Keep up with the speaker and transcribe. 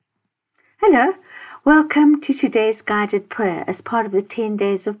Hello, welcome to today's guided prayer as part of the 10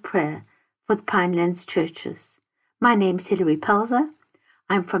 days of prayer for the Pinelands churches. My name's Hilary Pelzer.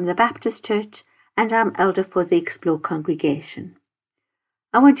 I'm from the Baptist Church and I'm elder for the Explore congregation.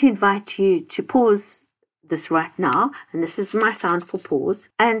 I want to invite you to pause this right now, and this is my sound for pause,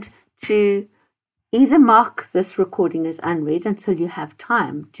 and to either mark this recording as unread until you have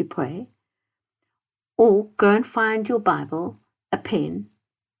time to pray, or go and find your Bible, a pen,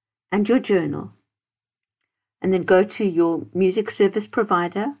 and your journal, and then go to your music service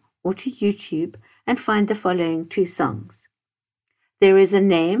provider or to YouTube and find the following two songs. There Is a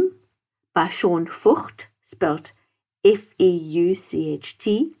Name by Sean Fucht, spelled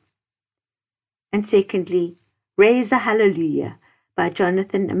Feucht, and secondly, Raise a Hallelujah by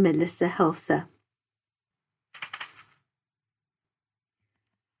Jonathan and Melissa Helser.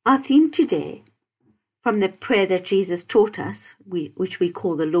 Our theme today, from the prayer that Jesus taught us, which we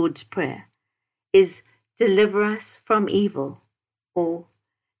call the Lord's Prayer, is deliver us from evil, or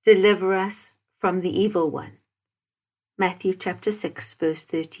deliver us from the evil one. Matthew chapter 6, verse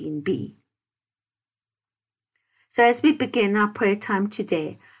 13b. So as we begin our prayer time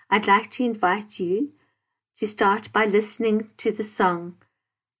today, I'd like to invite you to start by listening to the song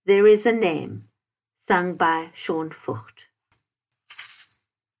There Is a Name, sung by Sean Fucht.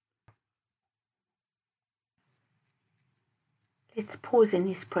 Let's pause in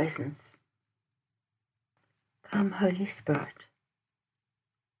His presence. Come, Holy Spirit.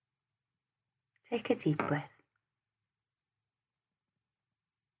 Take a deep breath.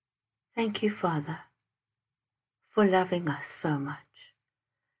 Thank you, Father, for loving us so much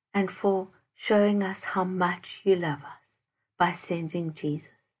and for showing us how much you love us by sending Jesus.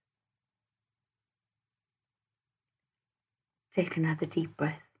 Take another deep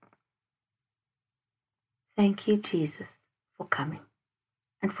breath. Thank you, Jesus, for coming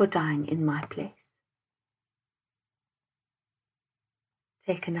and for dying in my place.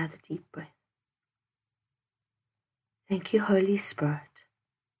 Take another deep breath. Thank you, Holy Spirit,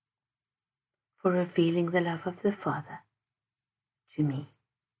 for revealing the love of the Father to me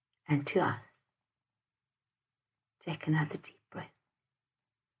and to us. Take another deep breath.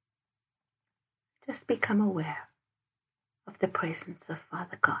 Just become aware of the presence of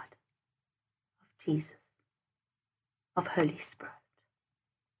Father God, of Jesus, of Holy Spirit.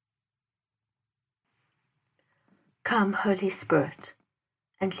 Come, Holy Spirit,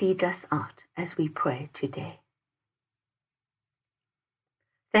 and lead us out as we pray today.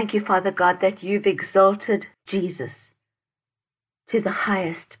 Thank you, Father God, that you've exalted Jesus to the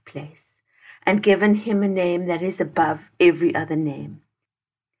highest place and given him a name that is above every other name.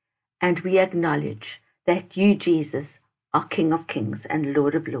 And we acknowledge that you, Jesus, are King of Kings and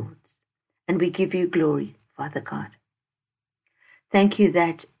Lord of Lords. And we give you glory, Father God. Thank you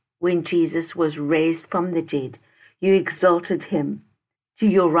that when Jesus was raised from the dead, you exalted him to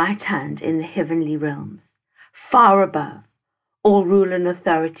your right hand in the heavenly realms, far above all rule and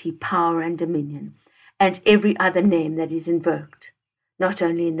authority, power and dominion, and every other name that is invoked, not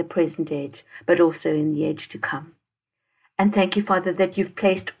only in the present age, but also in the age to come. And thank you, Father, that you've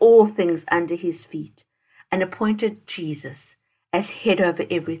placed all things under his feet and appointed Jesus as head over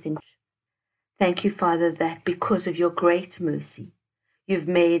everything. Thank you, Father, that because of your great mercy, you've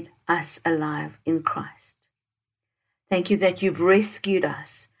made us alive in Christ. Thank you that you've rescued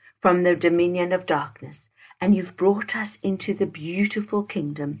us from the dominion of darkness and you've brought us into the beautiful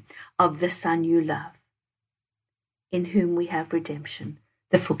kingdom of the Son you love, in whom we have redemption,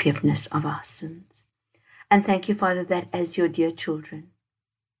 the forgiveness of our sins. And thank you, Father, that as your dear children,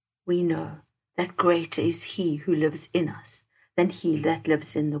 we know that greater is he who lives in us than he that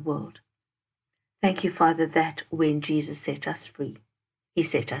lives in the world. Thank you, Father, that when Jesus set us free, he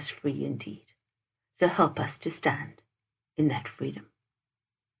set us free indeed. So help us to stand in that freedom.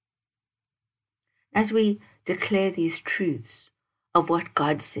 As we declare these truths of what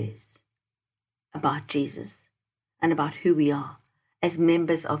God says about Jesus and about who we are as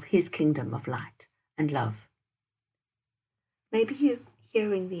members of his kingdom of light and love. Maybe you're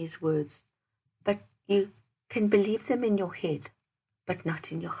hearing these words, but you can believe them in your head, but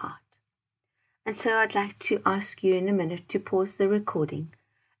not in your heart. And so I'd like to ask you in a minute to pause the recording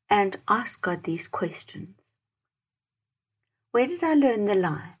and ask God these questions. Where did I learn the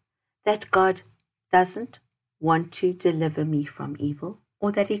lie that God doesn't want to deliver me from evil,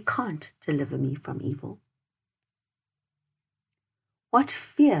 or that he can't deliver me from evil? What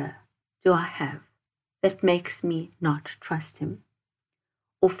fear do I have that makes me not trust him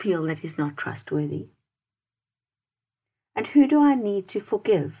or feel that he's not trustworthy? And who do I need to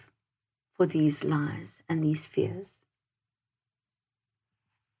forgive for these lies and these fears?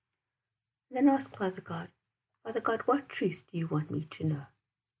 Then ask Father God, what truth do you want me to know?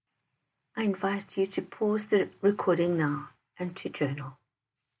 I invite you to pause the recording now and to journal.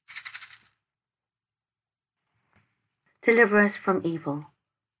 Deliver us from evil,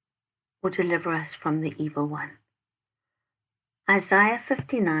 or deliver us from the evil one. Isaiah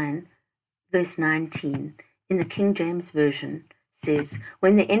 59, verse 19, in the King James Version says,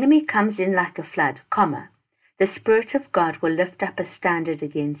 when the enemy comes in like a flood, the Spirit of God will lift up a standard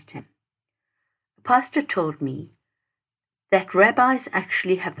against him. The pastor told me that rabbis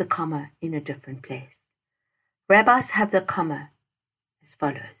actually have the comma in a different place. Rabbis have the comma as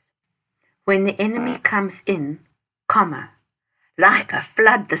follows. When the enemy comes in, like a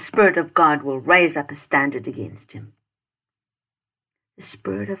flood, the Spirit of God will raise up a standard against him. The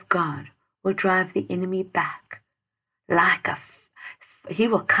Spirit of God will drive the enemy back he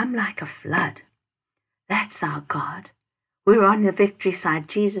will come like a flood. That's our God. We're on the victory side.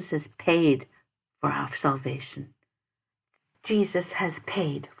 Jesus has paid for our salvation. Jesus has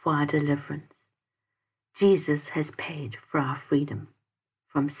paid for our deliverance. Jesus has paid for our freedom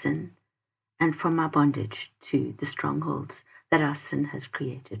from sin and from our bondage to the strongholds that our sin has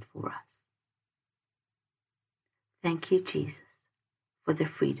created for us. Thank you, Jesus, for the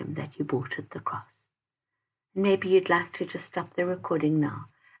freedom that you bought at the cross. And maybe you'd like to just stop the recording now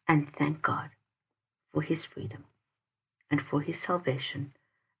and thank God for his freedom and for his salvation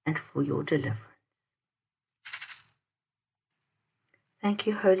and for your deliverance. Thank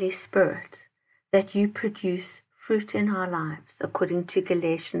you, Holy Spirit, that you produce fruit in our lives according to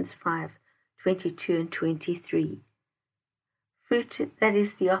Galatians 5:22 and 23. Fruit that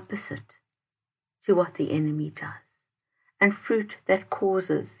is the opposite to what the enemy does, and fruit that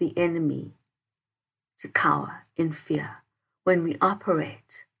causes the enemy to cower in fear when we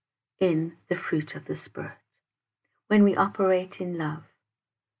operate in the fruit of the Spirit, when we operate in love,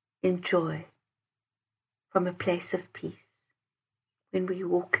 in joy, from a place of peace, when we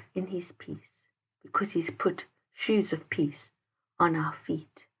walk in his peace, because he's put shoes of peace on our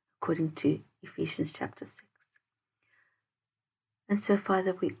feet, according to Ephesians chapter 6. And so,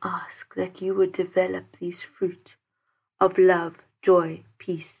 Father, we ask that you would develop these fruit of love, joy,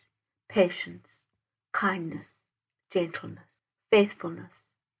 peace, patience, kindness, gentleness, faithfulness,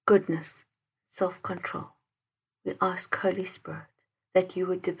 goodness, self-control. We ask, Holy Spirit, that you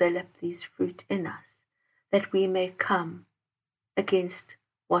would develop these fruit in us, that we may come against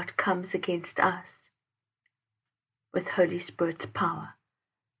what comes against us with Holy Spirit's power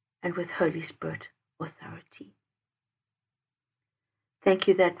and with Holy Spirit authority. Thank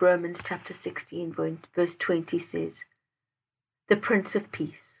you that Romans chapter 16 verse 20 says, the Prince of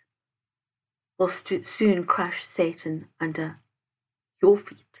Peace will soon crush Satan under your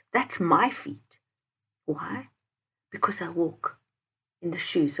feet. That's my feet. Why? Because I walk in the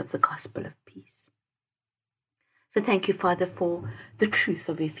shoes of the gospel of peace. So thank you, Father, for the truth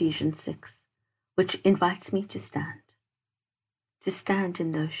of Ephesians 6, which invites me to stand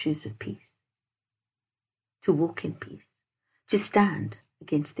in those shoes of peace, to walk in peace, to stand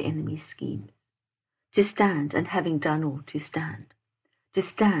against the enemy's schemes, to stand and having done all to stand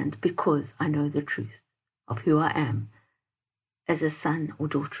because I know the truth of who I am as a son or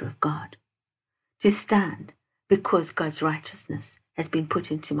daughter of God, to stand because God's righteousness has been put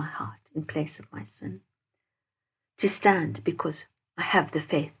into my heart in place of my sin, to stand because I have the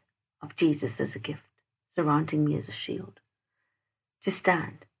faith of Jesus as a gift, surrounding me as a shield, to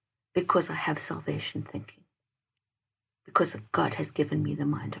stand because I have salvation thinking, because God has given me the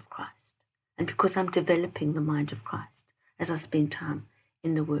mind of Christ, and because I'm developing the mind of Christ as I spend time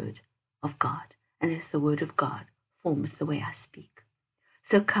in the Word of God, and as the Word of God forms the way I speak.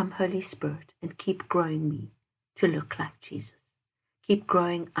 So come, Holy Spirit, and keep growing me to look like Jesus. Keep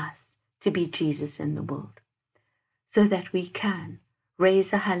growing us to be Jesus in the world, so that we can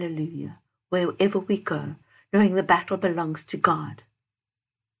raise a hallelujah wherever we go, knowing the battle belongs to God,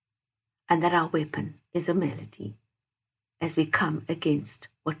 and that our weapon is a melody as we come against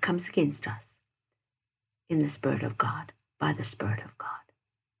what comes against us in the Spirit of God, by the Spirit of God.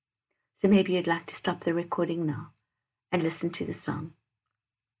 So maybe you'd like to stop the recording now and listen to the song,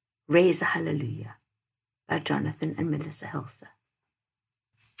 Raise a Hallelujah, by Jonathan and Melissa Helser.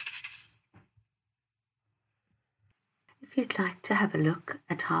 If you'd like to have a look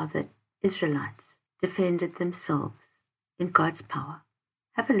at how the Israelites defended themselves in God's power,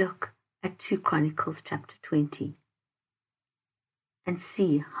 have a look at 2 Chronicles chapter 20 and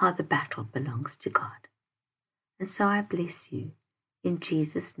see how the battle belongs to God. And so I bless you in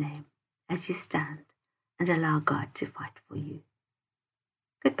Jesus' name as you stand and allow God to fight for you.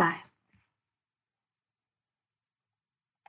 Goodbye.